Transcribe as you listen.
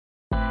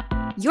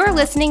You're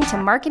listening to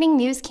Marketing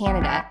News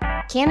Canada,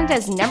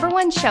 Canada's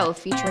 #1 show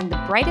featuring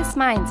the brightest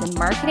minds in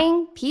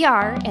marketing,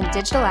 PR, and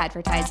digital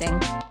advertising.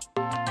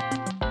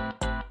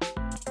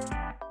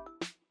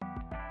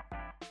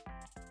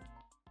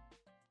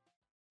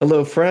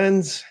 Hello,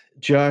 friends.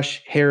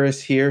 Josh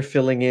Harris here,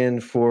 filling in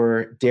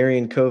for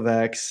Darian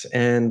Kovacs,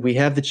 and we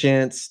have the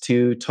chance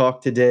to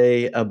talk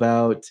today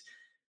about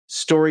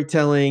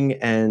storytelling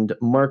and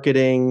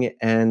marketing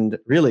and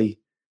really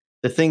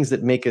the things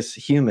that make us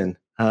human.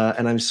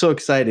 And I'm so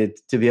excited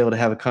to be able to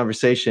have a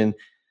conversation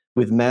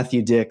with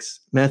Matthew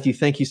Dix. Matthew,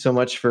 thank you so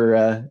much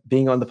for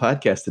being on the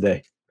podcast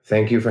today.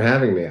 Thank you for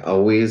having me.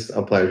 Always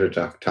a pleasure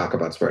to talk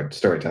about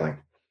storytelling.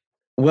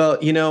 Well,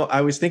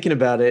 I was thinking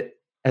about it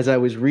as I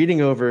was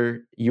reading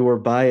over your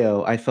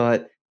bio. I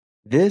thought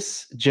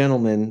this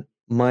gentleman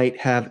might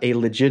have a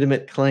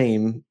legitimate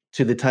claim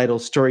to the title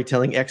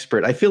storytelling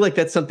expert. I feel like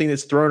that's something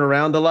that's thrown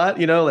around a lot,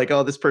 like,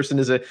 oh, this person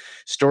is a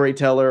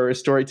storyteller or a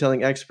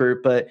storytelling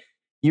expert, but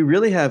you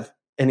really have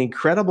an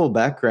incredible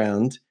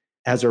background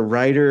as a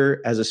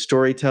writer, as a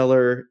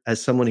storyteller,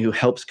 as someone who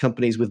helps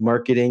companies with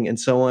marketing and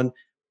so on.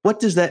 What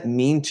does that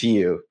mean to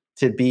you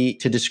to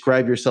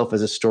describe yourself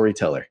as a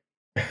storyteller?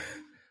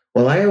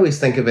 Well, I always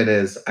think of it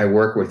as I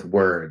work with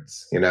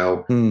words,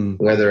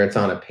 whether it's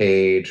on a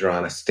page or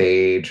on a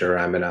stage, or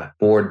I'm in a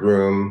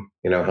boardroom,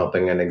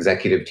 helping an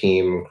executive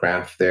team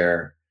craft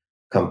their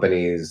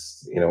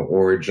company's,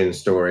 origin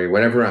story,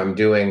 whatever I'm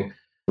doing.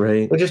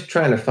 Right. We're just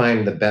trying to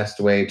find the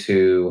best way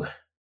to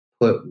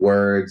put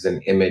words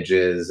and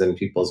images in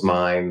people's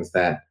minds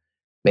that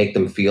make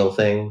them feel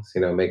things,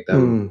 make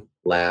them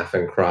laugh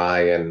and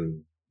cry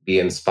and be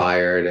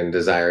inspired and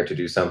desire to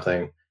do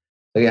something.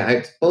 So yeah,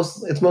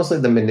 it's mostly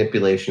the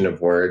manipulation of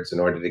words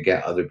in order to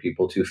get other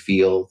people to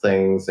feel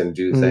things and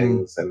do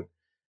things and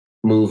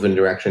move in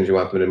directions you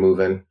want them to move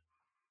in.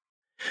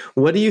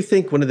 What do you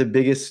think one of the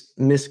biggest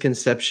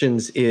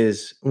misconceptions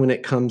is when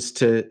it comes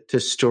to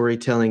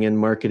storytelling and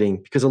marketing?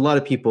 Because a lot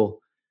of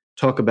people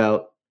talk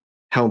about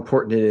how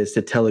important it is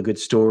to tell a good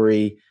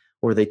story,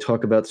 or they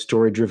talk about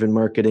story-driven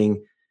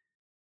marketing.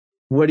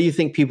 What do you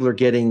think people are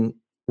getting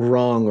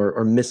wrong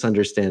or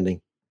misunderstanding?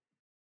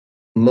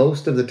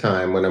 Most of the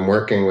time when I'm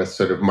working with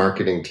sort of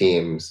marketing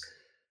teams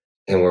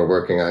and we're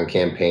working on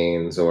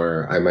campaigns,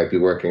 or I might be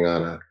working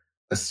on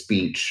a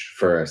speech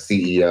for a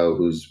CEO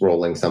who's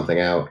rolling something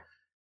out,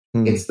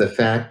 it's the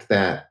fact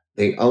that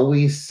they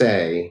always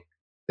say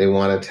they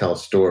want to tell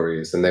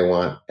stories and they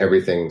want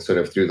everything sort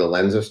of through the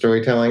lens of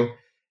storytelling.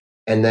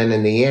 And then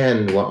in the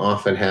end, what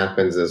often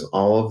happens is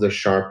all of the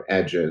sharp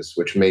edges,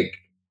 which make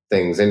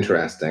things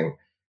interesting,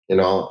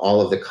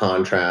 all of the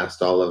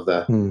contrast, all of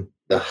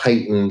the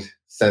heightened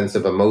sense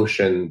of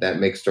emotion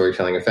that makes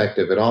storytelling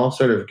effective, it all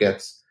sort of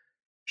gets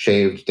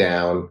shaved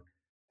down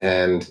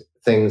and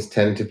things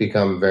tend to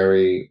become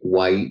very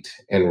white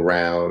and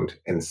round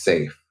and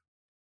safe.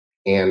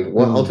 And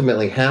what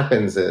ultimately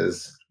happens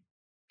is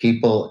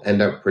people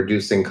end up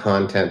producing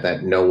content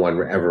that no one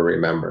ever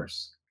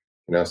remembers.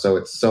 So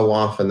it's so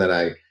often that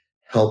I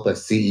help a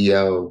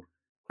CEO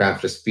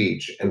craft a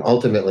speech, and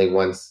ultimately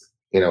once,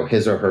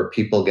 his or her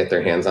people get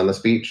their hands on the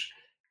speech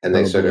and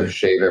they of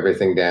shave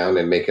everything down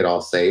and make it all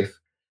safe,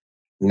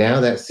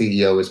 now that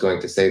CEO is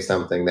going to say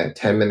something that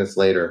 10 minutes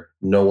later,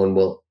 no one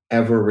will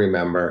ever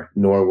remember,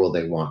 nor will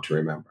they want to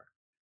remember.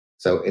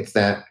 So it's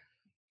that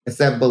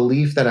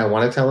belief that I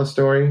want to tell a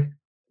story,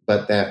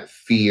 but that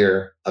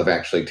fear of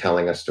actually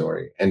telling a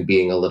story and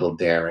being a little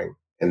daring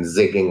and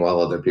zigging while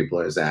other people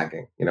are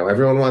zagging.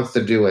 Everyone wants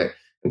to do it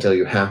until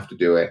you have to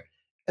do it,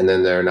 and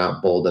then they're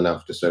not bold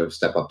enough to sort of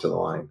step up to the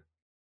line.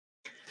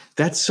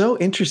 That's so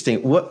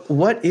interesting.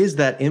 What is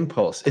that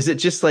impulse? Is it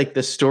just like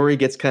the story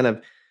gets kind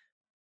of,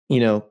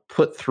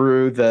 put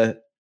through the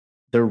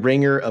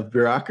ringer of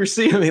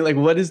bureaucracy? I mean, like,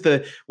 what's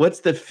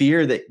the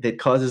fear that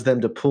causes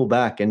them to pull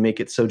back and make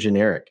it so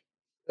generic?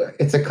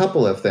 It's a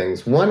couple of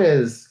things. One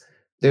is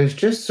there's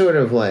just sort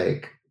of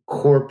like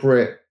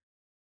corporate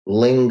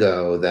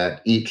lingo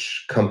that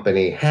each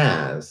company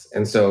has.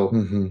 And so,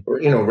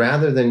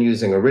 rather than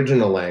using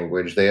original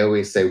language, they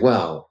always say,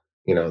 well,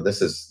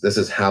 this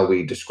is how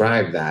we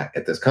describe that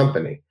at this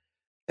company.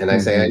 And I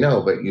say, I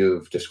know, but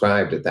you've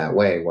described it that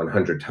way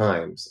 100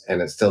 times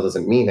and it still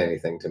doesn't mean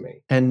anything to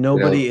me. And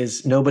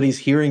nobody's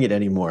hearing it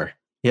anymore.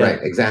 Yeah. Right,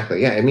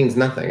 exactly. Yeah, it means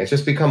nothing. It's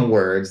just become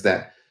words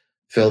that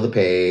fill the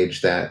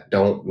page that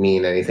don't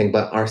mean anything,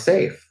 but are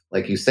safe.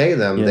 Like you say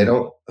them, They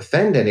don't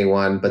offend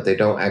anyone, but they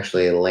don't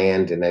actually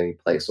land in any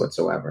place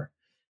whatsoever.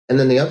 And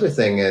then the other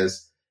thing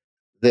is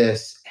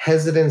this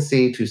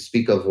hesitancy to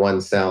speak of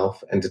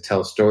oneself and to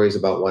tell stories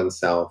about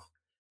oneself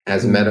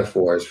as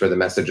metaphors for the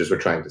messages we're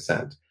trying to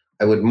send.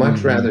 I would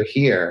much rather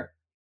hear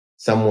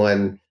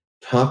someone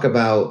talk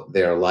about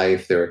their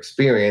life, their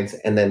experience,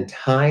 and then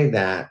tie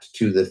that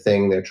to the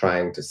thing they're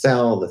trying to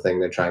sell, the thing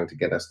they're trying to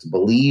get us to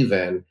believe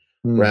in,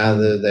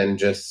 rather than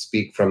just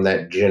speak from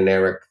that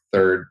generic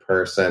third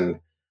person,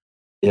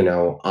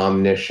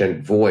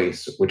 omniscient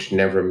voice, which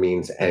never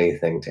means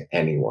anything to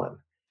anyone.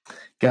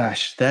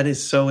 Gosh, that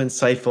is so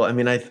insightful. I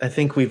mean, I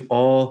think we've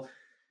all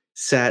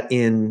sat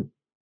in,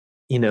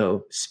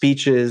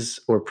 speeches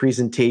or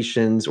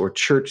presentations or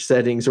church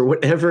settings or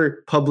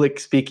whatever public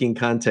speaking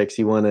context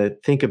you want to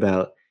think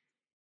about.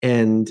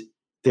 And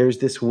there's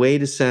this way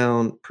to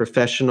sound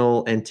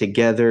professional and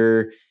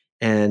together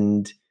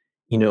and,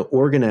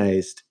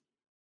 organized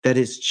that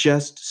is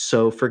just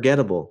so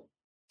forgettable.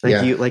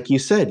 Like you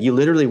said, you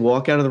literally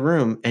walk out of the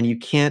room and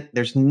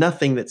there's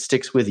nothing that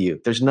sticks with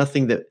you. There's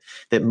nothing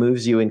that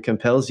moves you and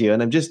compels you.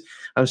 And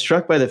I'm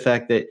struck by the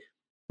fact that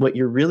what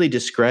you're really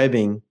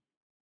describing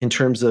in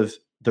terms of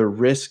the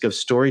risk of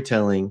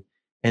storytelling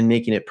and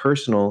making it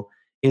personal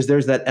is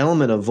there's that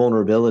element of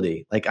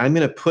vulnerability. Like, I'm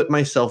going to put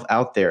myself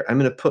out there. I'm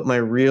going to put my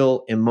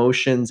real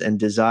emotions and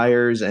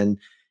desires and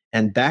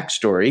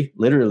backstory,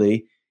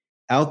 literally,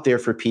 out there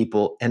for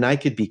people. And I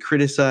could be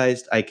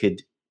criticized. I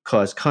could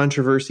cause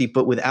controversy,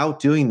 but without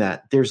doing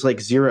that, there's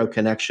like zero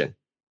connection.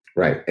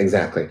 Right,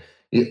 exactly.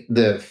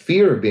 The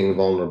fear of being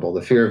vulnerable,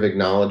 the fear of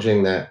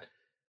acknowledging that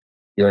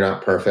you're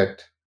not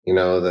perfect,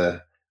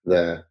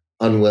 the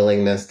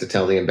unwillingness to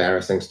tell the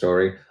embarrassing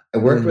story. I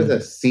worked with a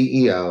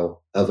CEO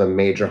of a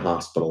major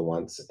hospital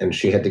once, and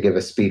she had to give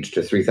a speech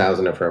to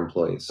 3,000 of her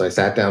employees. So I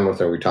sat down with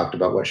her. We talked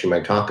about what she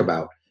might talk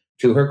about.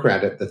 To her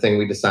credit, the thing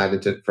we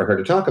decided for her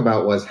to talk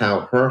about was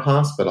how her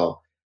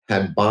hospital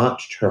had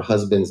botched her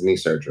husband's knee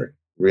surgery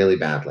really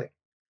badly.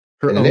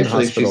 Her own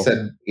hospital. She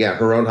said,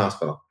 her own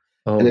hospital.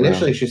 Oh, and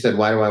initially she said,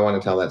 why do I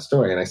want to tell that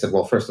story? And I said,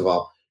 well, first of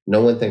all,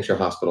 no one thinks your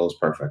hospital is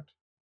perfect.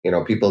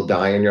 People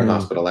die in your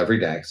hospital every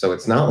day. So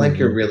it's not like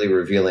you're really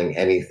revealing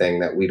anything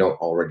that we don't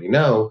already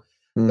know.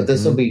 But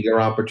this will be your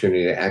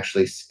opportunity to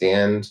actually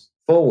stand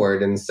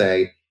forward and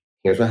say,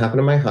 here's what happened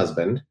to my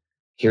husband.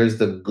 Here's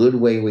the good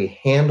way we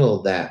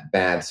handled that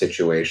bad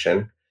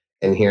situation.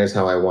 And here's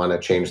how I want to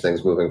change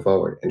things moving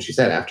forward. And she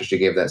said, after she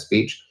gave that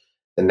speech,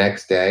 the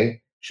next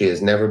day, she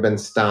has never been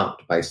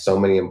stopped by so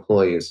many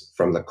employees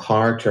from the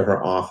car to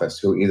her office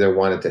who either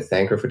wanted to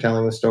thank her for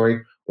telling the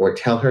story or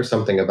tell her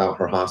something about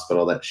her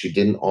hospital that she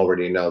didn't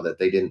already know, that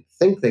they didn't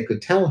think they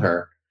could tell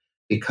her,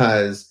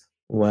 because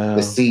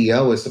the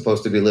CEO is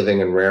supposed to be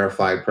living in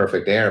rarefied,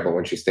 perfect air. But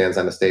when she stands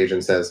on a stage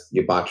and says,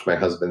 you botched my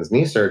husband's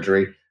knee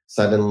surgery,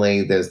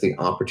 suddenly there's the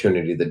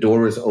opportunity. The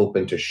door is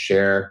open to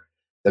share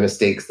the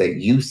mistakes that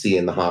you see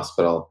in the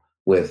hospital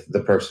with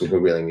the person who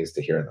really needs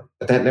to hear them.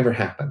 But that never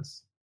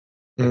happens.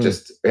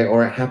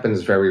 It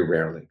happens very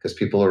rarely because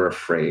people are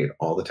afraid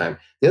all the time.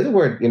 The other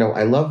word,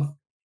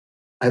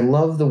 I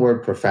love the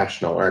word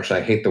professional, or actually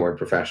I hate the word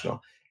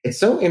professional. It's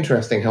so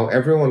interesting how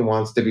everyone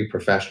wants to be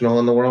professional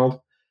in the world.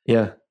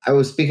 Yeah. I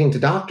was speaking to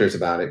doctors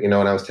about it, and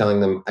I was telling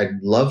them,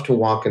 I'd love to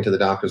walk into the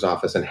doctor's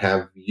office and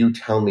have you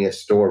tell me a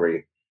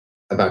story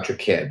about your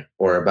kid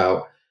or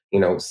about,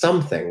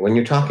 something. When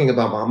you're talking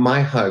about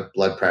my high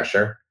blood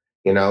pressure,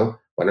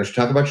 why don't you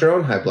talk about your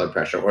own high blood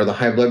pressure or the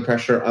high blood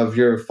pressure of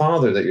your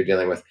father that you're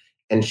dealing with?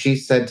 And she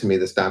said to me,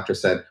 this doctor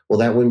said, well,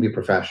 that wouldn't be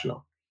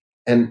professional.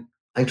 And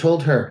I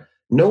told her,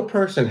 no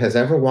person has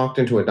ever walked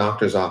into a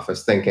doctor's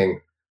office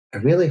thinking, I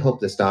really hope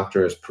this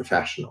doctor is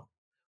professional.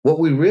 What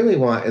we really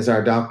want is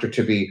our doctor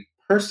to be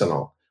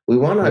personal. We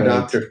want our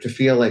doctor to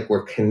feel like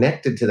we're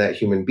connected to that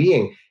human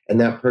being and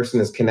that person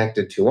is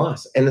connected to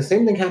us. And the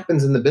same thing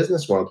happens in the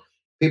business world.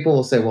 People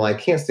will say, well, I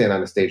can't stand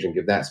on a stage and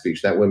give that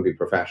speech. That wouldn't be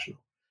professional.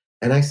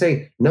 And I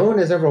say, no one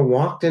has ever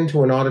walked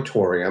into an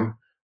auditorium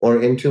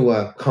or into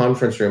a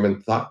conference room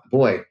and thought,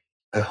 boy,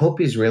 I hope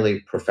he's really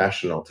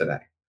professional today.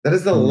 That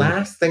is the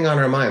last thing on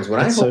our minds. What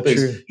That's I hope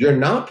is you're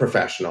not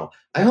professional.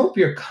 I hope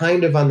you're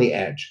kind of on the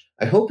edge.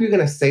 I hope you're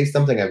going to say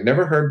something I've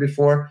never heard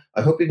before.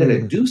 I hope you're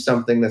going to do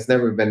something that's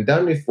never been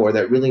done before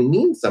that really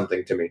means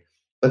something to me.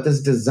 But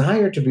this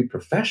desire to be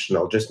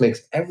professional just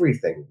makes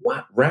everything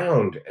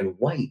round and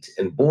white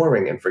and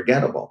boring and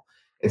forgettable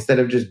instead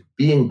of just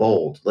being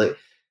bold. Like,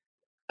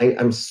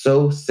 I'm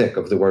so sick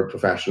of the word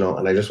professional,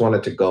 and I just want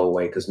it to go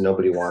away because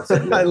nobody wants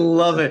it. I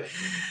love it.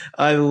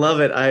 I love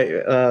it.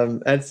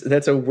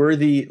 That's a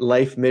worthy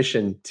life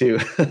mission to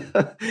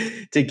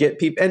get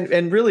people.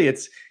 And really,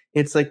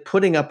 it's like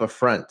putting up a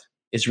front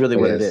is really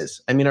what it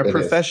is. I mean, our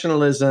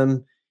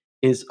professionalism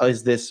is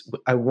this.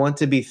 I want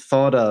to be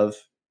thought of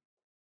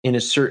in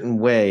a certain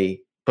way,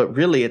 but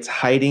really, it's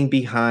hiding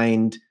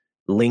behind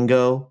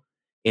lingo.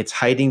 It's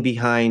hiding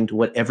behind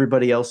what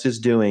everybody else is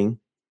doing.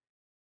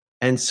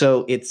 And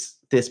so it's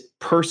this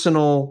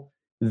personal,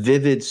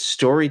 vivid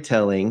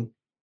storytelling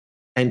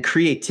and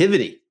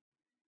creativity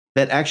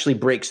that actually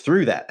breaks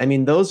through that. I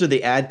mean, those are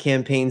the ad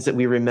campaigns that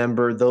we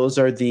remember. Those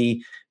are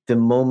the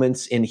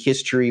moments in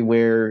history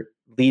where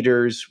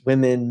leaders,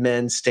 women,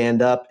 men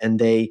stand up and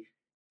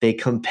they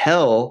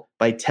compel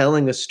by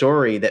telling a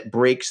story that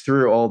breaks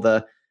through all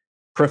the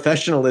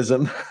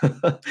professionalism,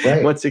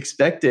 what's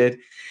expected.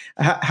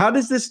 How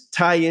does this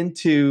tie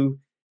into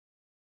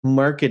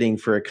marketing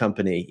for a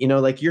company?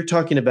 Like you're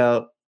talking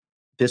about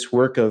this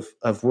work of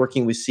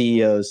working with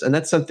CEOs, and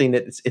that's something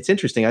that it's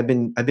interesting. I've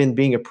been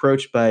being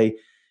approached by,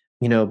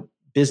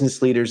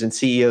 business leaders and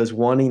CEOs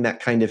wanting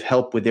that kind of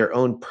help with their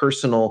own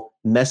personal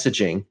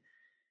messaging.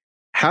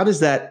 How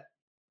does that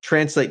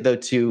translate though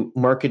to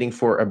marketing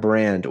for a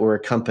brand or a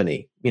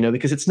company?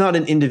 Because it's not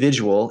an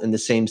individual in the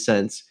same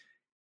sense.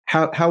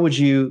 How would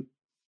you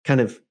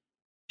kind of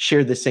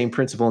share the same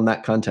principle in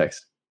that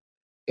context?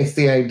 It's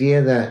the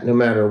idea that no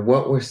matter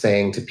what we're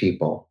saying to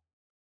people,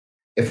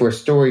 if we're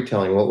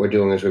storytelling, what we're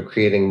doing is we're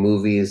creating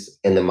movies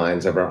in the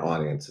minds of our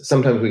audience.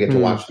 Sometimes we get to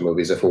watch the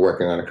movies if we're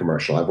working on a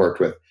commercial. I've worked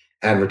with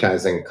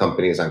advertising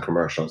companies on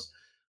commercials.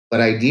 But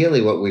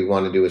ideally, what we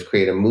want to do is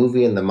create a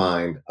movie in the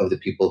mind of the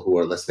people who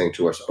are listening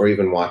to us or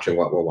even watching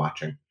what we're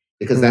watching,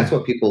 because that's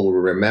what people will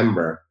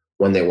remember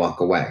when they walk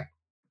away.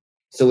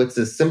 So it's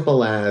as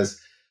simple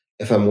as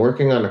if I'm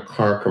working on a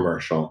car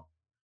commercial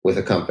with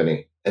a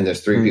company and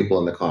there's three people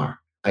in the car,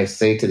 I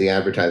say to the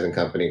advertising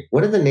company,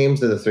 what are the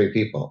names of the three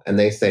people? And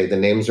they say the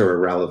names are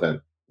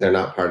irrelevant. They're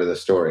not part of the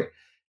story.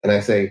 And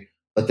I say,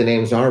 but the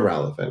names are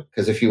relevant,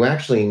 because if you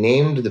actually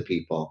named the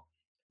people,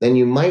 then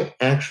you might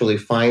actually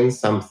find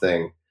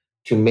something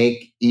to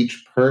make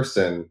each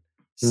person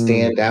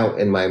stand out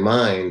in my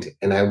mind,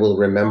 and I will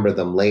remember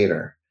them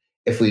later.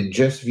 If we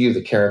just view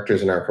the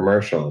characters in our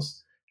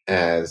commercials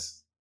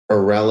as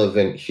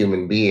irrelevant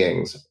human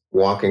beings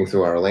walking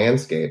through our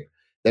landscape,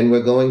 then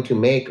we're going to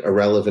make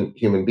irrelevant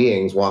human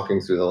beings walking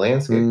through the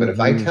landscape. But if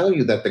I tell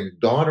you that the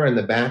daughter in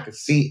the back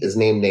seat is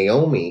named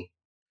Naomi,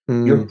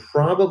 you're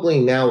probably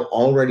now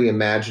already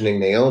imagining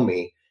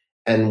Naomi.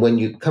 And when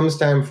it comes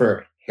time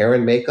for hair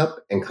and makeup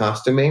and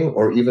costuming,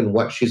 or even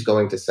what she's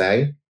going to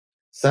say,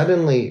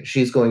 suddenly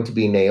she's going to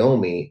be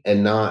Naomi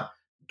and not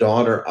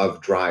daughter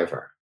of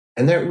driver.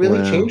 And that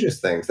really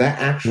changes things. That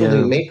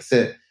actually makes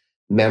it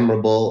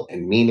memorable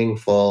and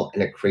meaningful,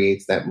 and it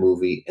creates that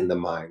movie in the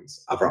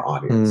minds of our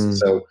audience.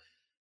 So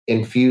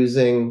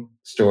infusing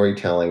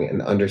storytelling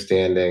and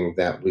understanding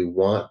that we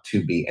want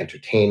to be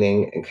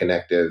entertaining and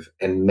connective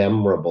and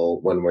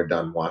memorable when we're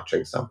done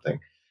watching something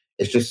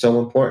is just so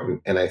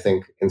important. And I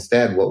think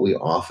instead what we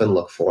often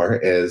look for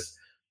is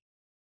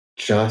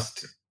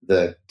just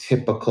the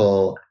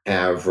typical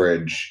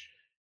average,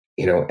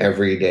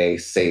 everyday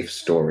safe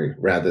story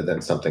rather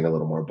than something a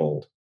little more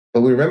bold.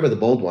 But we remember the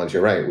bold ones.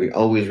 You're right. We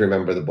always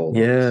remember the bold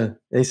ones. Yeah,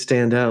 they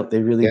stand out.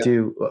 They really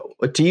do.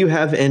 Do you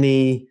have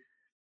any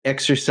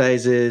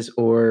exercises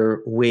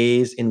or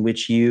ways in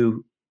which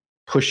you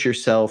push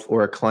yourself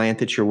or a client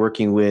that you're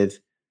working with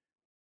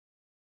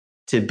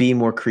to be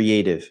more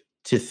creative,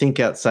 to think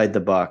outside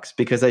the box?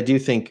 Because I do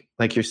think,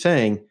 like you're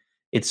saying,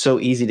 it's so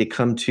easy to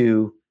come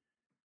to,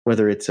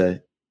 whether it's a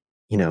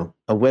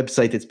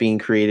website that's being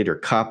created or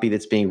copy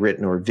that's being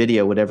written or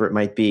video, whatever it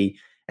might be,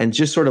 and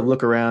just sort of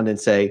look around and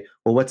say,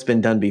 well, what's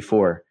been done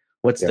before?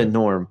 What's the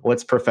norm?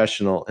 What's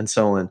professional? And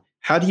so on.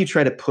 How do you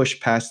try to push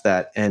past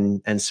that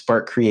and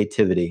spark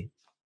creativity?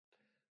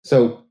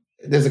 So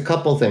there's a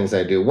couple things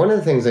I do. One of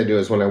the things I do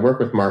is when I work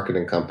with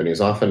marketing companies,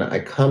 often I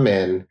come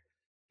in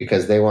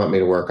because they want me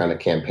to work on a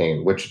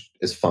campaign, which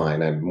is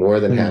fine. I'm more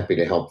than happy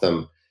to help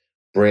them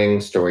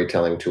bring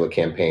storytelling to a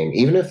campaign,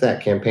 even if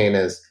that campaign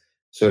is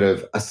sort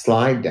of a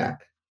slide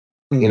deck.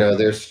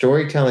 There's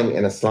storytelling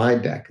in a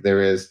slide deck.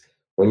 There is,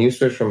 when you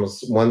switch from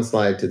one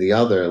slide to the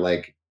other,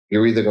 like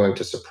you're either going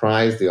to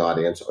surprise the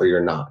audience or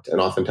you're not. And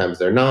oftentimes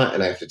they're not.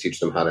 And I have to teach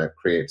them how to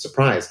create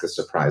surprise, because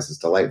surprise is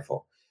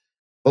delightful.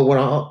 But what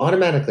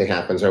automatically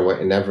happens, or what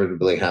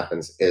inevitably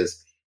happens,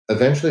 is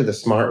eventually the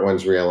smart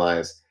ones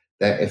realize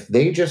that if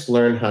they just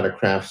learn how to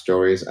craft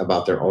stories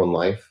about their own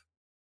life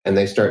and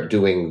they start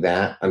doing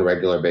that on a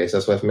regular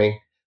basis with me,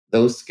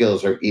 those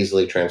skills are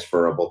easily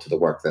transferable to the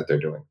work that they're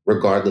doing,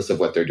 regardless of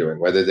what they're doing,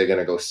 whether they're going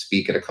to go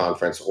speak at a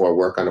conference or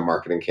work on a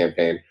marketing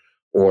campaign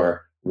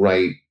or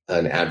write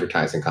an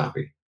advertising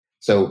copy.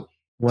 So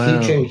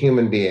teaching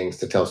human beings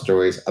to tell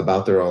stories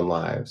about their own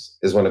lives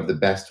is one of the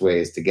best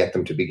ways to get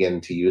them to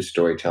begin to use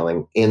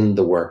storytelling in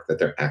the work that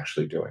they're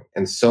actually doing.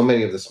 And so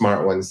many of the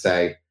smart ones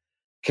say,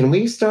 can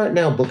we start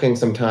now booking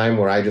some time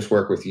where I just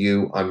work with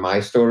you on my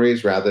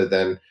stories rather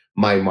than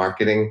my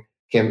marketing?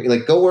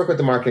 Like, go work with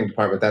the marketing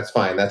department. That's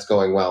fine. That's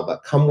going well.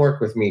 But come work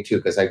with me too,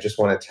 because I just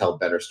want to tell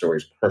better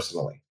stories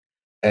personally.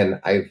 And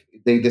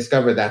they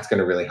discover that's going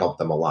to really help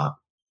them a lot.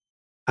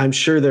 I'm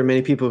sure there are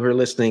many people who are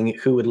listening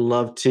who would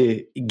love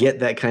to get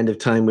that kind of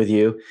time with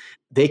you.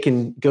 They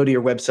can go to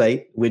your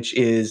website, which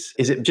is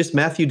it just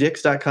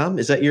MatthewDix.com?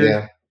 Is that your?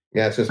 Yeah,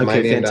 it's just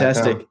okay,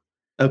 fantastic.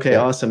 myname.com. Okay,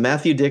 awesome.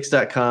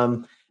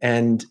 MatthewDix.com,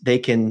 and they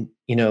can,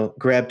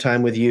 grab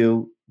time with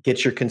you,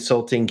 get your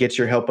consulting, get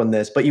your help on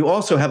this. But you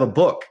also have a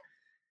book,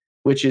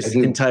 which is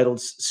entitled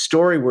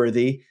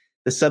Storyworthy.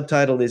 The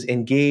subtitle is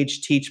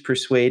Engage, Teach,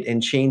 Persuade,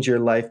 and Change Your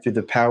Life Through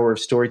the Power of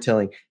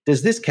Storytelling.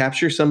 Does this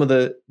capture some of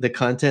the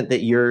content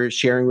that you're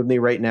sharing with me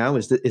right now?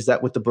 Is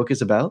that what the book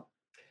is about?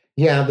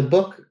 Yeah, the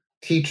book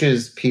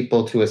teaches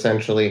people to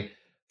essentially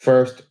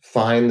first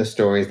find the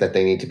stories that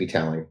they need to be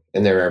telling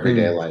in their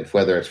everyday life,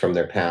 whether it's from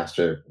their past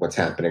or what's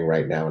happening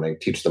right now. And I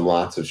teach them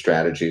lots of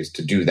strategies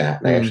to do that.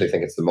 And I actually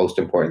think it's the most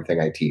important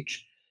thing I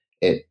teach.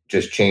 It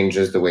just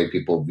changes the way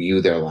people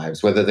view their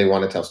lives, whether they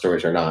want to tell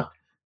stories or not.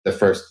 The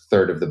first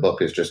third of the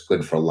book is just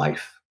good for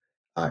life.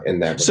 in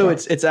that So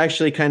regard. it's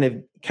actually kind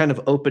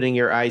of opening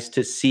your eyes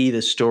to see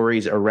the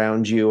stories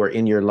around you or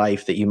in your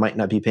life that you might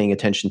not be paying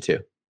attention to.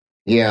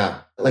 Yeah,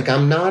 like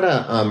I'm not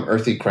a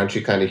earthy,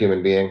 crunchy kind of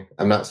human being.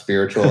 I'm not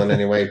spiritual in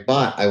any way,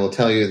 but I will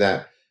tell you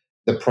that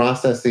the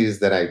processes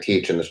that I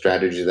teach and the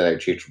strategies that I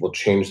teach will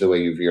change the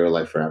way you view your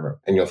life forever,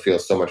 and you'll feel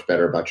so much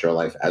better about your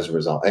life as a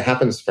result. It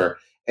happens for.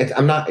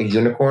 I'm not a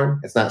unicorn.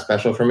 It's not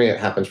special for me. It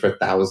happens for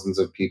thousands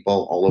of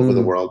people all over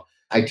the world.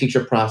 I teach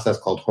a process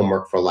called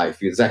homework for life.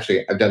 It's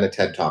actually, I've done a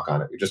TED talk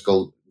on it. You just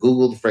go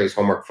Google the phrase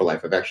homework for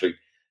life. I've actually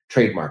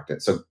trademarked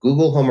it. So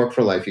Google homework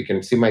for life. You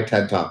can see my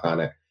TED talk on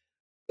it.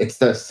 It's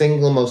the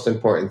single most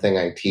important thing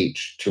I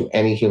teach to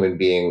any human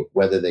being,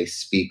 whether they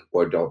speak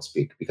or don't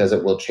speak, because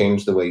it will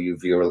change the way you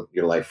view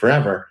your life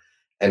forever,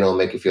 and it'll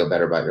make you feel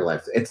better about your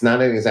life. It's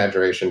not an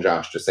exaggeration,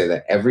 Josh, to say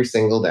that every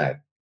single day,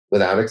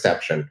 without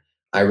exception,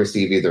 I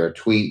receive either a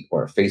tweet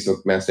or a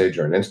Facebook message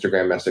or an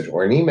Instagram message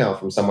or an email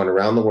from someone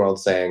around the world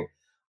saying,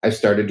 I've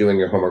started doing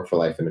your homework for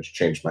life and it's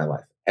changed my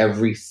life.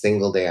 Every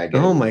single day I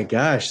get. Oh my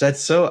gosh,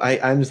 that's so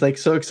I'm like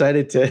so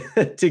excited to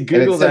and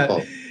Google it's that.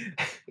 simple.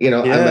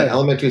 I'm an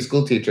elementary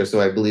school teacher,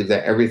 so I believe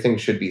that everything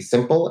should be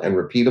simple and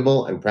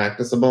repeatable and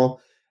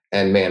practicable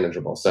and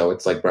manageable. So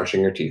it's like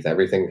brushing your teeth.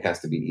 Everything has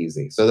to be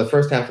easy. So the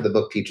first half of the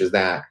book teaches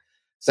that.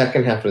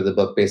 Second half of the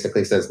book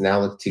basically says, now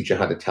let's teach you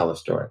how to tell a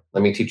story.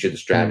 Let me teach you the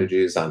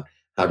strategies on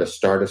how to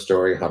start a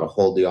story, how to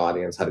hold the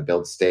audience, how to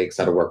build stakes,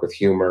 how to work with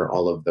humor,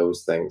 all of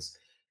those things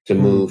to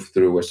move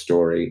through a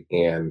story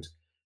and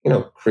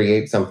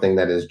create something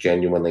that is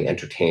genuinely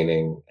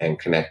entertaining and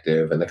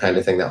connective and the kind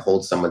of thing that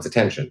holds someone's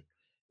attention,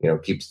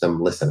 keeps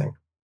them listening.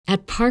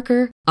 At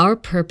Parker, our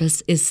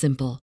purpose is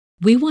simple.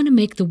 We want to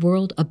make the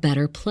world a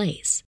better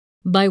place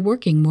by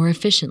working more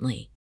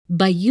efficiently,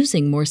 by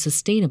using more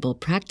sustainable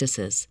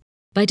practices,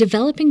 by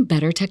developing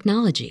better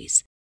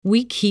technologies.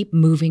 We keep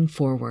moving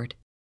forward.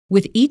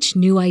 With each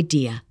new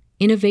idea,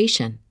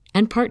 innovation,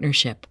 and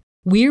partnership,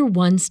 we're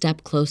one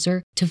step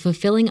closer to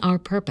fulfilling our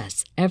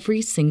purpose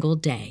every single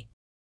day.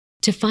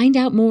 To find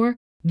out more,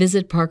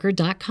 visit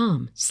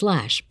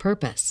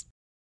parker.com/purpose.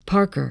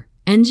 Parker,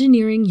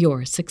 engineering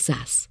your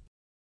success.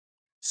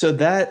 So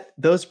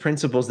those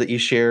principles that you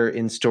share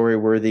in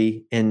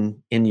Storyworthy and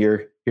in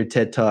your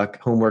TED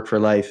Talk, Homework for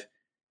Life,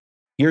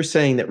 you're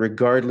saying that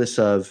regardless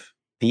of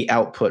the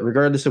output,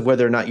 regardless of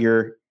whether or not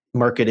you're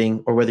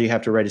marketing or whether you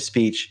have to write a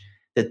speech,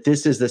 that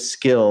this is the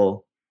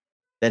skill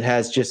that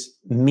has just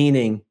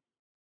meaning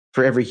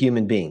for every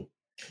human being.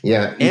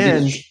 Yeah.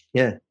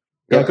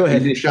 Go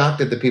ahead. You'd be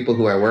shocked at the people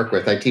who I work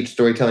with. I teach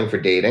storytelling for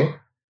dating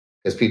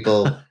because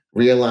people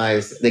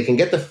realize they can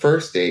get the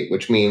first date,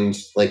 which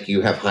means like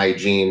you have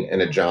hygiene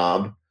and a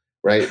job,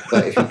 right?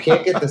 But if you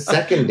can't get the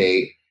second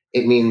date,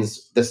 it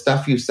means the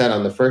stuff you said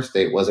on the first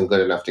date wasn't good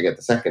enough to get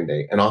the second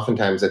date. And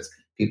oftentimes it's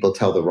people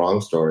tell the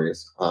wrong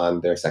stories on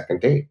their second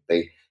date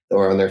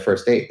or on their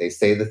first date. They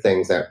say the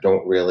things that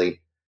don't really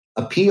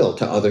appeal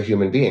to other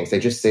human beings. They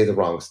just say the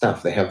wrong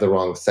stuff. They have the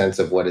wrong sense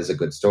of what is a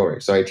good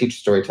story. So I teach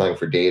storytelling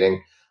for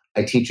dating.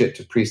 I teach it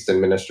to priests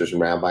and ministers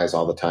and rabbis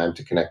all the time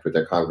to connect with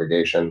their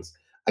congregations.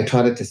 I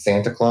taught it to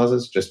Santa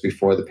Clauses just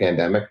before the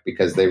pandemic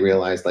because they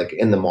realized, like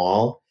in the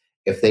mall,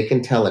 if they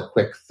can tell a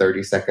quick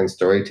 30-second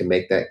story to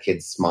make that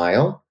kid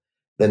smile,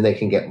 then they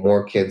can get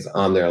more kids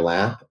on their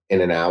lap in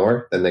an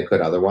hour than they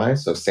could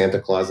otherwise. So Santa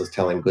Claus is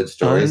telling good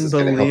stories. It's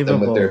going to help them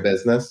with their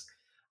business.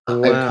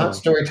 Wow. I've taught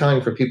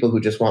storytelling for people who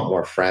just want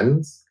more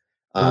friends,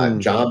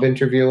 job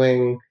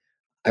interviewing.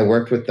 I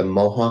worked with the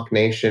Mohawk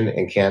Nation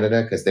in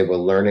Canada because they were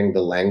learning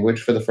the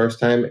language for the first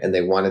time and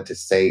they wanted to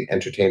say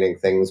entertaining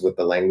things with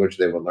the language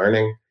they were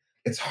learning.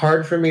 It's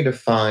hard for me to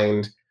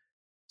find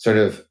sort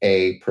of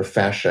a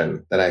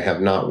profession that I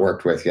have not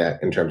worked with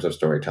yet in terms of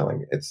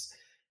storytelling.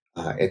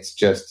 It's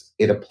just,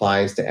 it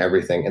applies to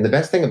everything. And the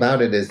best thing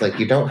about it is like,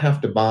 you don't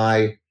have to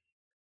buy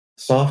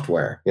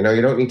software. You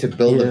don't need to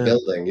build a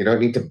building. You don't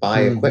need to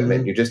buy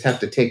equipment. You just have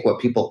to take what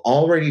people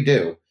already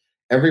do.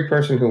 Every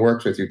person who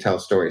works with you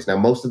tells stories. Now,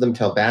 most of them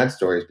tell bad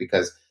stories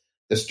because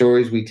the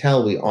stories we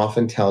tell, we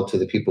often tell to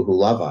the people who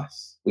love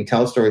us. We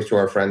tell stories to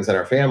our friends and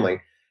our family.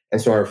 And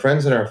so our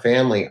friends and our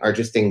family are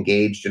just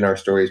engaged in our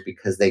stories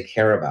because they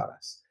care about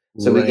us.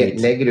 So we get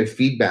negative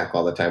feedback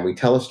all the time. We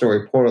tell a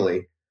story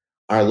poorly.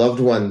 Our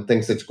loved one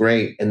thinks it's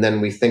great. And then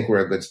we think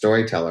we're a good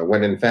storyteller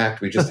when in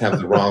fact, we just have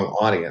the wrong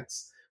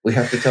audience. We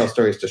have to tell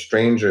stories to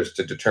strangers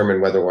to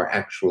determine whether we're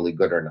actually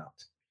good or not.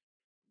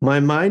 My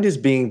mind is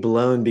being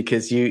blown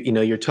because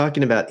you're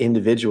talking about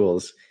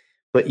individuals,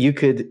 but you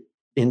could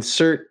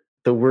insert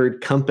the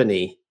word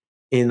company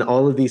in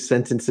all of these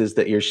sentences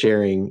that you're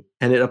sharing,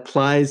 and it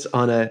applies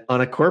on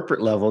a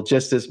corporate level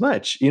just as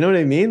much. You know what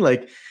I mean?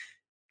 Like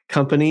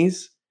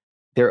companies,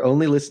 they're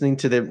only listening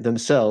to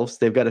themselves.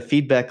 They've got a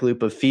feedback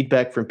loop of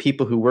feedback from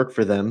people who work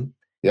for them.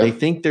 Yep. They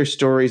think their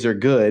stories are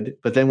good,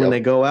 but then when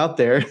they go out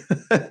there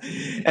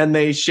and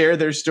they share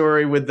their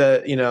story with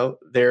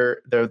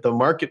the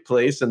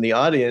marketplace and the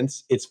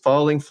audience, it's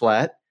falling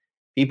flat.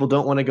 People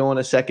don't want to go on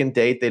a second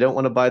date. They don't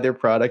want to buy their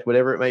product,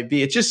 whatever it might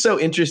be. It's just so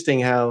interesting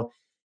how,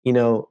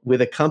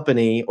 with a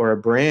company or a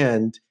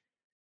brand,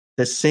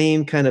 the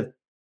same kind of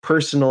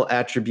personal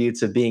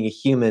attributes of being a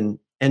human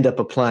end up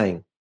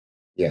applying.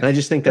 Yeah. And I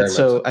just think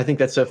I think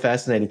that's so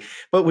fascinating.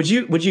 But would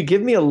you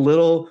give me a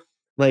little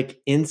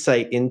like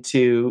insight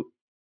into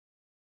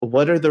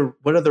what are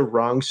the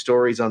wrong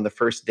stories on the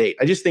first date?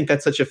 I just think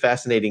that's such a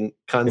fascinating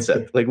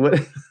concept. Like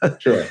what?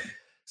 Sure.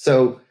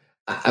 So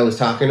I was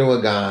talking to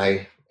a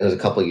guy, it was a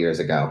couple of years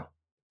ago.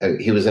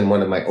 He was in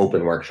one of my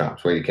open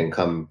workshops where you can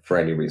come for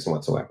any reason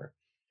whatsoever.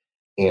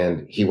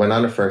 And he went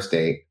on a first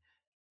date,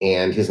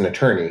 and he's an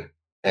attorney.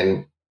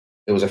 And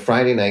it was a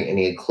Friday night, and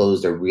he had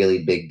closed a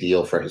really big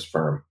deal for his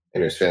firm.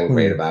 And he was feeling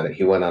great about it.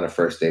 He went on a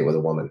first date with a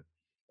woman.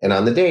 And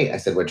on the date, I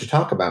said, "What'd you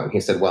talk about?" And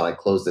he said, "Well, I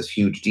closed this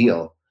huge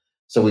deal."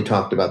 So we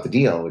talked about the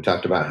deal. We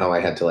talked about how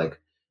I had to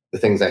the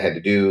things I had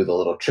to do, the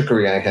little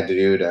trickery I had to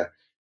do to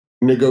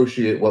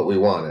negotiate what we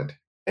wanted.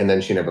 And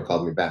then she never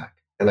called me back.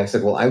 And I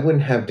said, "Well, I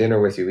wouldn't have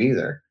dinner with you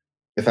either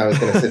if I was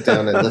going to sit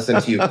down and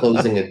listen to you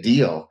closing a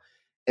deal."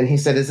 And he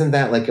said, "Isn't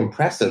that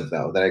impressive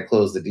though, that I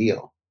closed the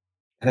deal?"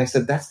 And I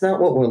said, "That's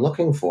not what we're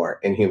looking for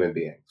in human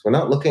beings. We're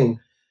not looking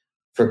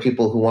for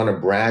people who want to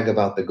brag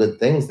about the good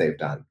things they've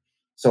done."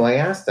 So I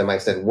asked him, I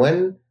said,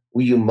 "When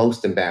were you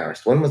most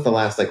embarrassed? When was the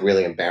last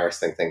really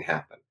embarrassing thing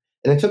happen?"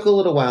 And it took a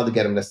little while to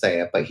get him to say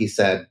it, but he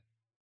said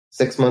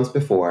 6 months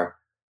before,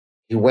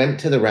 he went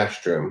to the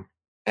restroom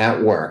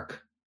at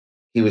work.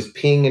 He was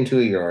peeing into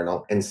a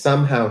urinal, and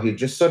somehow he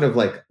just sort of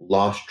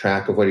lost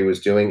track of what he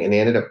was doing, and he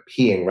ended up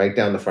peeing right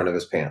down the front of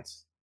his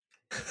pants.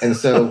 And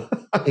so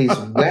he's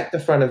wet the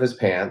front of his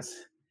pants,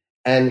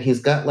 and he's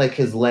got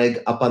his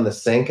leg up on the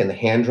sink and the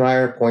hand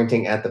dryer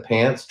pointing at the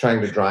pants,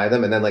 trying to dry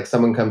them. And then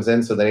someone comes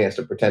in, so then he has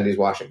to pretend he's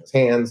washing his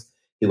hands.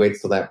 He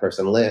waits till that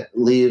person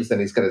leaves, and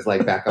he's got his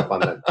leg back up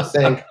on the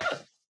sink.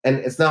 And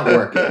it's not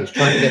working. He's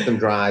trying to get them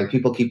dry.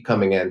 People keep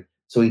coming in.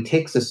 So he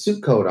takes a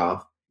suit coat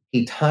off.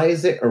 He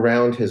ties it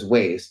around his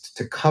waist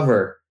to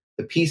cover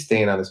the pee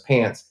stain on his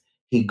pants.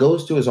 He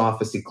goes to his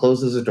office. He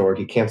closes the door.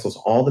 He cancels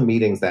all the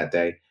meetings that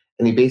day.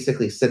 And he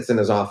basically sits in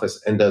his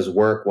office and does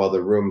work while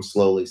the room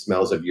slowly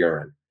smells of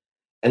urine.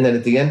 And then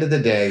at the end of the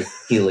day,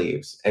 he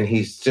leaves. And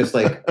he's just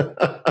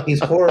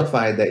he's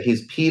horrified that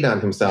he's peed on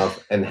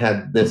himself and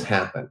had this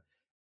happen.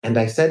 And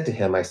I said to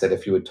him, I said,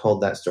 "If you had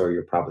told that story,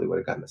 you probably would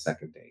have gotten a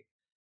second date."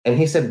 And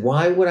he said,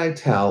 "Why would I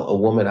tell a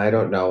woman I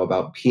don't know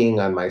about peeing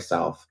on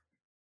myself,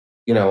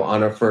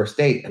 on a first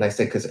date?" And I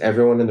said, "Because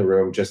everyone in the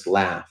room just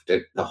laughed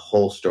at the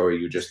whole story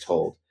you just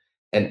told.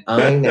 And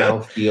I now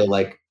feel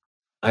like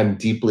I'm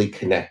deeply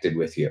connected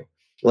with you.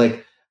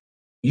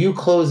 You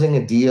closing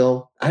a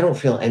deal, I don't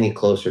feel any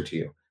closer to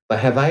you. But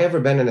have I ever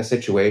been in a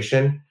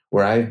situation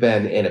where I've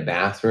been in a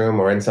bathroom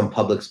or in some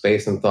public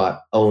space and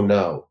thought, oh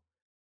no,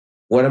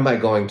 what am I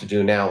going to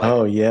do now?"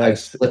 Oh, yes. I've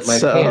split my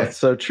pants.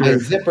 So true. My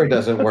zipper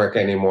doesn't work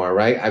anymore,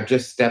 right? I've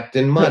just stepped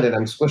in mud and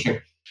I'm squishing.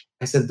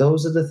 I said,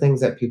 those are the things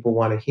that people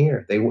want to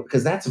hear.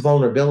 Because that's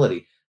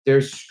vulnerability.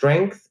 There's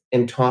strength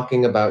in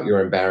talking about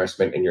your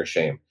embarrassment and your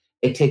shame.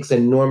 It takes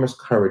enormous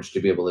courage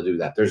to be able to do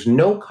that. There's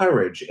no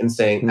courage in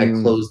saying, I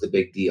closed the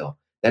big deal.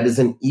 That is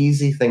an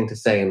easy thing to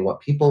say. And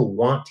what people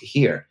want to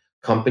hear,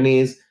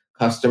 companies,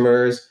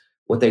 customers,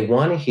 what they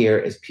want to hear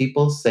is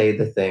people say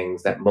the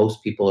things that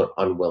most people are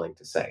unwilling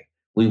to say.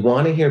 We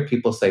want to hear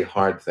people say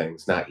hard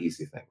things, not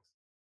easy things.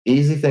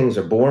 Easy things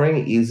are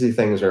boring. Easy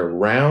things are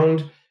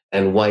round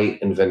and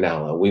white and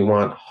vanilla. We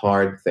want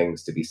hard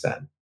things to be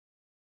said.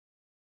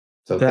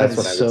 So that's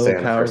what I would say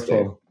on the first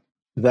date.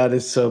 That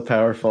is so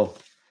powerful.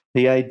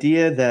 The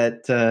idea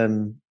that,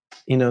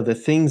 the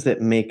things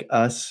that make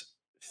us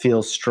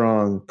feel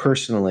strong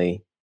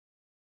personally,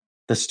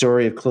 the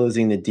story of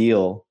closing the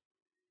deal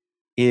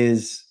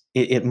is,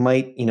 it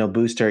might,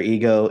 boost our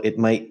ego. It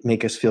might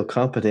make us feel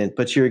competent,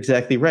 but you're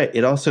exactly right.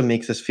 It also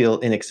makes us feel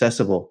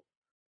inaccessible.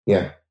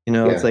 Yeah.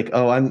 It's like,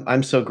 oh,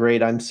 I'm so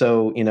great. I'm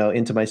so,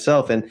 into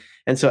myself.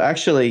 And so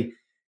actually,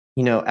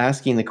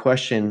 asking the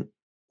question,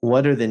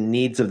 what are the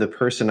needs of the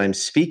person I'm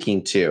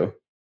speaking to?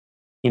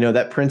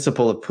 That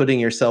principle of putting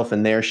yourself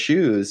in their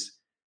shoes.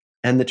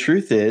 And the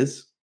truth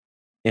is,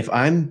 if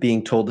I'm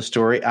being told a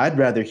story, I'd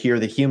rather hear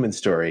the human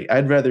story.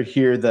 I'd rather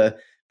hear the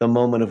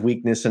moment of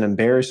weakness and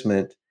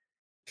embarrassment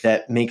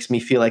that makes me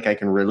feel like I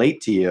can relate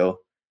to you.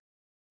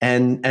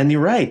 And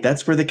you're right.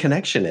 That's where the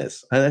connection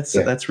is.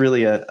 That's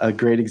really a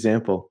great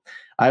example.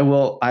 I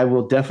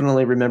will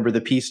definitely remember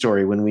the pee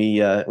story when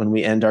we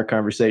end our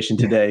conversation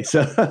today. So,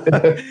 well,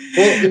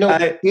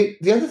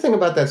 the other thing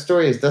about that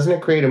story is, doesn't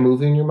it create a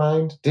movie in your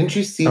mind? Didn't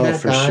you see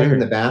that guy in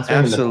the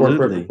bathroom, in the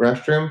corporate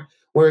restroom?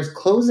 Whereas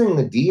closing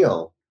the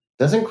deal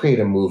doesn't create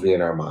a movie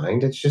in our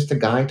mind. It's just a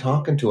guy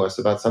talking to us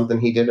about something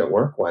he did at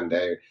work one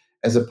day,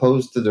 as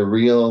opposed to the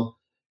real,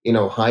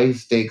 high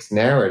stakes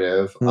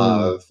narrative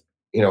of,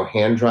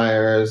 hand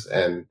dryers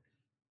and,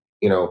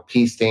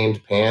 pee stained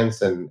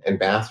pants and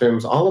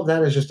bathrooms. All of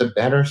that is just a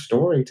better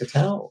story to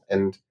tell.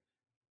 And,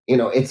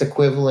 it's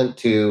equivalent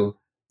to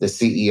the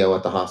CEO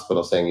at the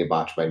hospital saying, "You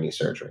botched my knee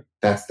surgery."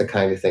 That's the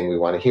kind of thing we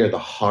want to hear. The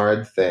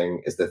hard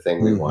thing is the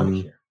thing we want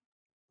to hear.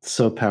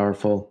 So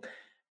powerful.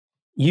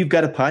 You've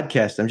got a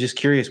podcast. I'm just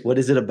curious, what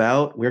is it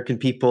about? Where can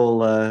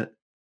people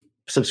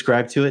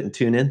subscribe to it and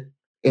tune in?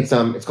 It's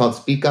called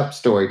Speak Up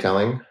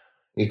Storytelling.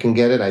 You can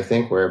get it, I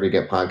think, wherever you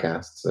get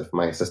podcasts, if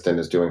my assistant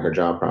is doing her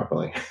job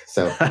properly.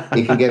 So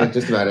you can get it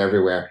just about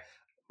everywhere.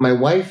 My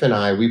wife and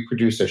I, we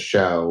produce a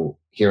show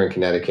here in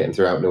Connecticut and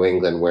throughout New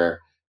England where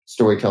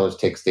storytellers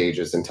take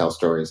stages and tell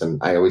stories. And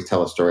I always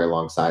tell a story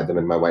alongside them,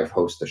 and my wife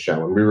hosts the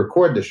show. And we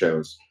record the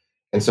shows.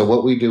 And so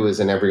what we do is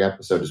in every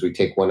episode is we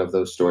take one of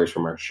those stories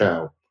from our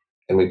show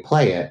and we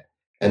play it,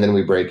 and then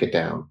we break it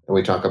down. And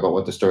we talk about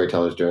what the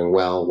storyteller is doing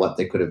well, what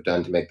they could have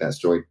done to make that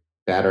story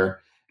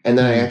better. And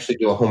then I actually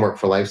do a homework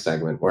for life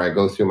segment where I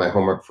go through my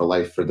homework for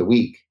life for the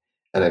week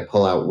and I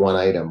pull out one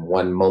item,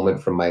 one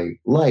moment from my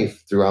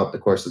life throughout the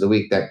course of the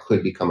week that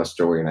could become a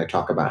story. And I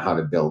talk about how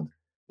to build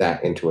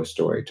that into a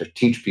story to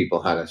teach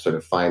people how to sort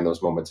of find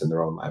those moments in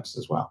their own lives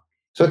as well.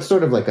 So it's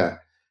sort of like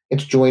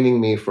it's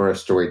joining me for a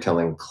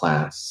storytelling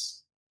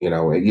class.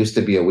 It used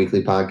to be a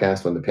weekly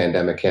podcast when the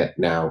pandemic hit.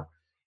 Now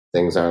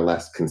things are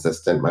less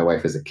consistent. My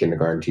wife is a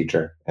kindergarten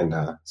teacher, and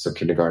so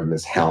kindergarten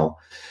is hell.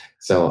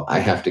 So I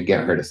have to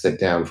get her to sit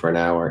down for an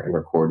hour and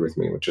record with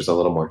me, which is a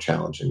little more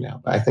challenging now.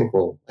 But I think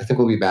we'll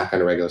be back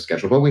on a regular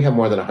schedule. But we have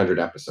more than 100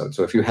 episodes,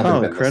 so if you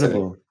haven't been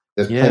listening,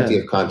 there's plenty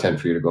of content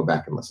for you to go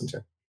back and listen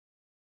to.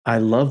 I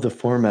love the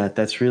format.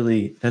 That's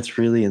really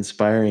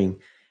inspiring.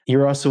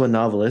 You're also a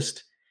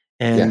novelist,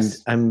 and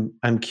yes.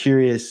 I'm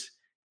curious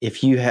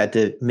if you had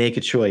to make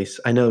a choice.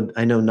 I know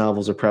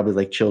novels are probably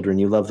like children.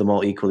 You love them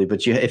all equally,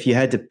 but if you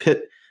had to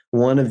put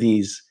one of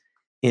these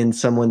in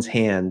someone's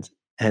hand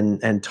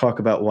and talk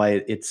about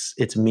why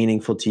it's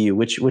meaningful to you,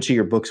 which of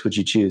your books would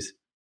you choose?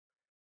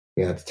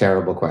 Yeah, it's a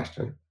terrible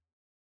question.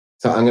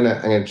 So I'm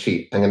gonna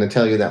cheat. I'm gonna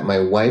tell you that my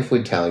wife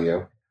would tell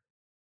you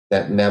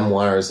that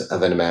Memoirs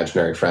of an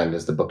Imaginary Friend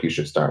is the book you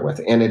should start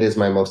with. And it is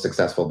my most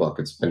successful book.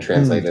 It's been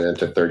translated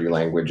into 30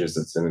 languages.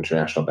 It's an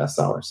international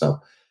bestseller.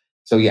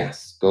 So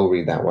yes, go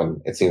read that one.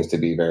 It seems to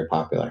be very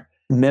popular.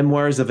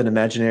 Memoirs of an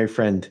Imaginary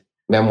Friend.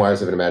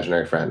 Memoirs of an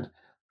Imaginary Friend.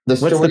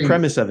 What's the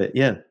premise of it?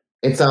 Yeah.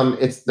 It's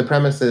the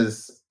premise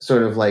is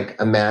sort of like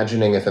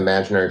imagining if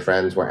imaginary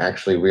friends were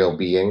actually real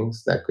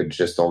beings that could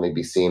just only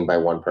be seen by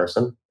one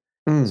person.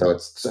 So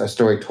it's a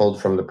story told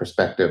from the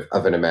perspective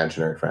of an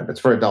imaginary friend. It's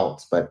for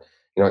adults, but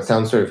it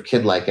sounds sort of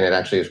kid-like, and it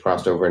actually has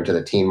crossed over into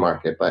the teen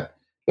market. But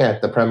yeah,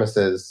 the premise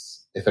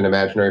is if an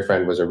imaginary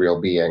friend was a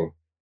real being,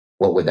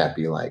 what would that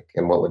be like?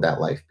 And what would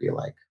that life be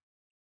like?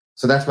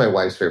 So that's my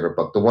wife's favorite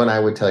book. The one I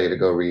would tell you to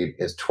go read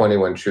is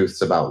 21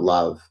 Truths About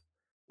Love,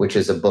 which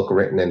is a book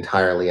written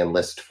entirely in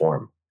list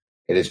form.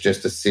 It is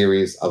just a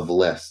series of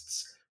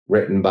lists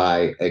written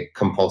by a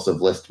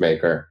compulsive list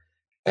maker,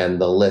 and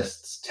the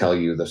lists tell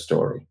you the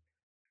story.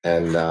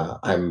 And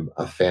I'm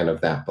a fan of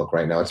that book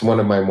right now. It's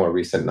one of my more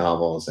recent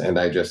novels, and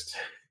I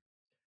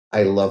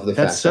love the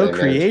fact that I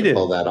managed to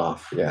pull that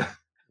off. Yeah.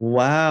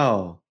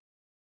 Wow.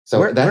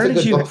 So that's a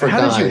good book for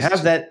guys.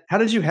 How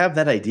did you have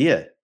that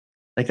idea?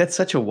 Like, that's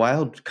such a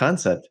wild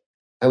concept.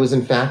 I was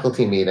in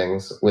faculty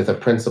meetings with a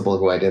principal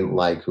who I didn't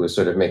like, who was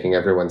sort of making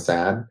everyone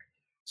sad.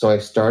 So I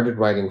started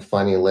writing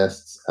funny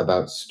lists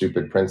about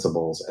stupid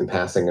principals and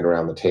passing it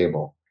around the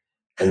table.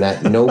 And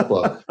that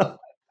notebook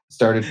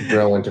started to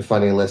grow into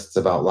funny lists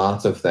about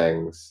lots of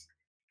things.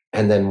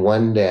 And then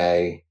one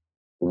day,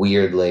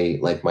 weirdly,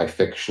 like my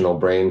fictional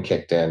brain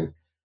kicked in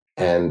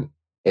and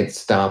it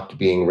stopped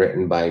being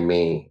written by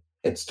me.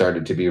 It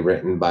started to be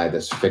written by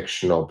this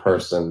fictional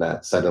person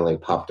that suddenly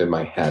popped in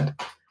my head.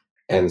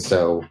 And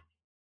so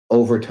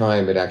over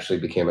time, it actually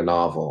became a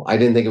novel. I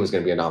didn't think it was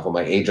going to be a novel.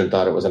 My agent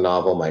thought it was a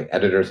novel. My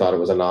editor thought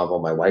it was a novel.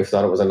 My wife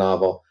thought it was a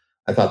novel.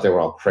 I thought they were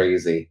all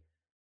crazy,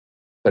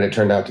 but it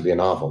turned out to be a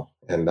novel.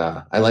 And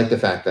I like the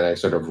fact that I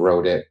sort of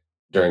wrote it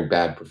during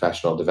bad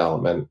professional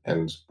development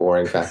and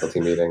boring faculty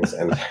meetings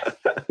and,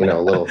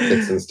 little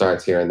fits and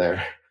starts here and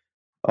there.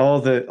 All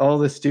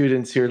the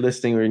students who are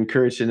listening are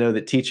encouraged to know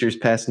that teachers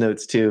pass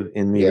notes too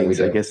in meetings.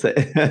 Yeah, I guess that.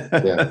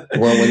 Yeah.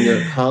 Well, when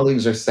your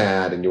colleagues are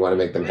sad and you want to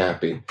make them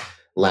happy,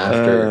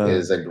 laughter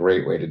is a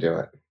great way to do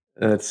it.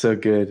 That's so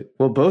good.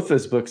 Well, both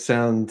those books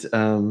sound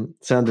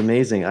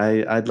amazing.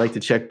 I'd like to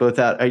check both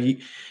out.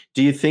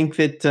 Do you think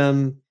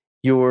that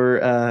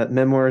your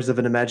Memoirs of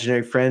an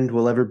Imaginary Friend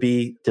will ever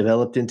be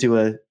developed into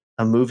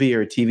a movie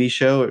or a TV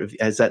show? Or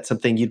is that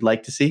something you'd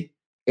like to see?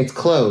 It's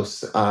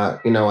close.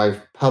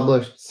 I've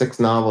published 6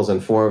 novels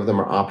and 4 of them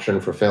are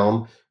optioned for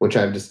film, which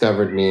I've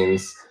discovered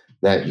means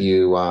that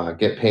you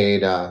get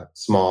paid a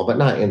small but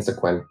not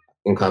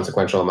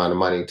inconsequential amount of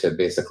money to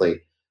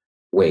basically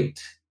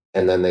wait.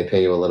 And then they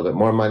pay you a little bit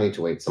more money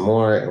to wait some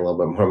more and a little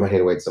bit more money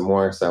to wait some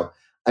more. So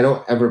I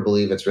don't ever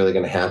believe it's really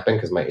going to happen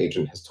because my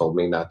agent has told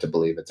me not to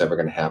believe it's ever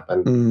going to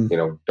happen.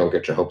 Don't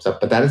get your hopes up.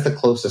 But that is the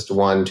closest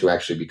one to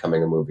actually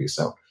becoming a movie.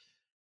 So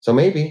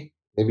maybe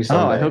someday.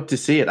 Oh, I hope to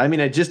see it. I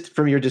mean, just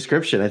from your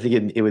description, I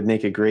think it would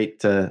make a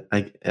great.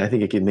 I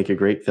think it could make a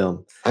great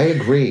film. I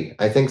agree.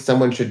 I think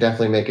someone should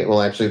definitely make it.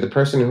 Well, actually, the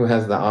person who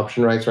has the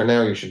option rights right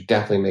now, you should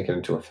definitely make it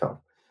into a film.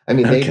 I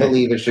mean, they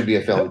believe it should be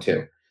a film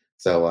too.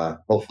 So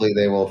hopefully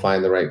they will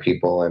find the right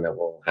people and it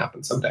will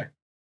happen someday.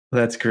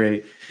 That's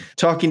great.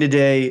 Talking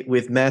today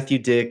with Matthew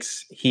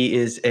Dix. He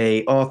is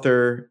an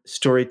author,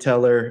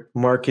 storyteller,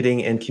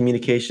 marketing and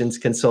communications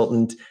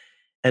consultant,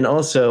 and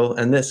also,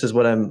 and this is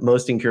what I'm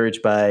most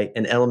encouraged by,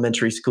 an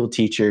elementary school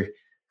teacher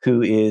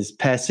who is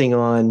passing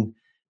on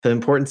the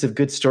importance of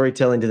good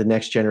storytelling to the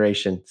next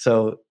generation.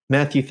 So,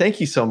 Matthew,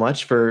 thank you so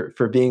much for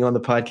being on the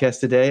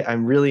podcast today.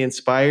 I'm really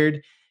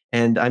inspired,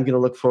 and I'm going to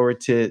look forward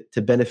to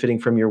benefiting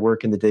from your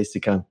work in the days to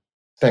come.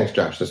 Thanks,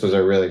 Josh. This was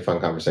a really fun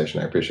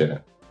conversation. I appreciate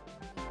it.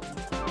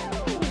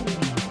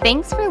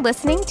 Thanks for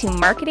listening to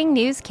Marketing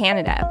News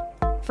Canada.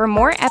 For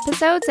more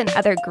episodes and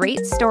other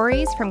great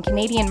stories from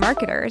Canadian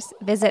marketers,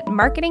 visit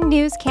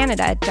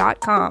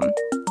marketingnewscanada.com.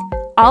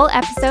 All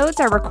episodes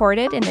are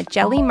recorded in the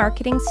Jelly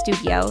Marketing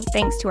Studio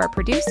thanks to our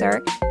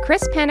producer,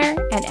 Chris Penner,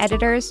 and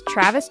editors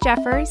Travis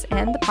Jeffers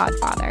and The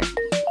Podfather.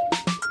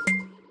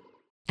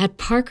 At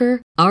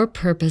Parker, our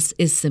purpose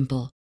is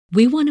simple.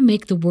 We want to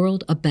make the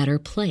world a better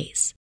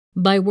place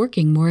by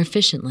working more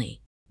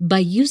efficiently, by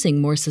using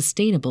more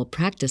sustainable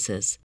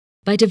practices,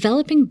 by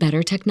developing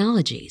better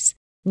technologies.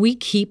 We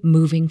keep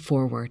moving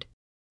forward.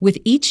 With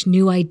each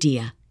new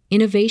idea,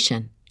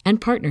 innovation, and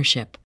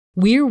partnership,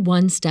 we're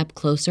one step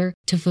closer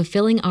to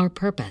fulfilling our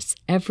purpose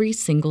every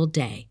single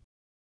day.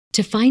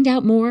 To find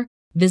out more,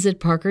 visit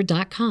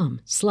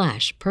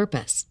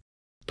parker.com/purpose.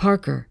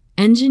 Parker,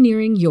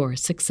 engineering your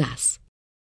success.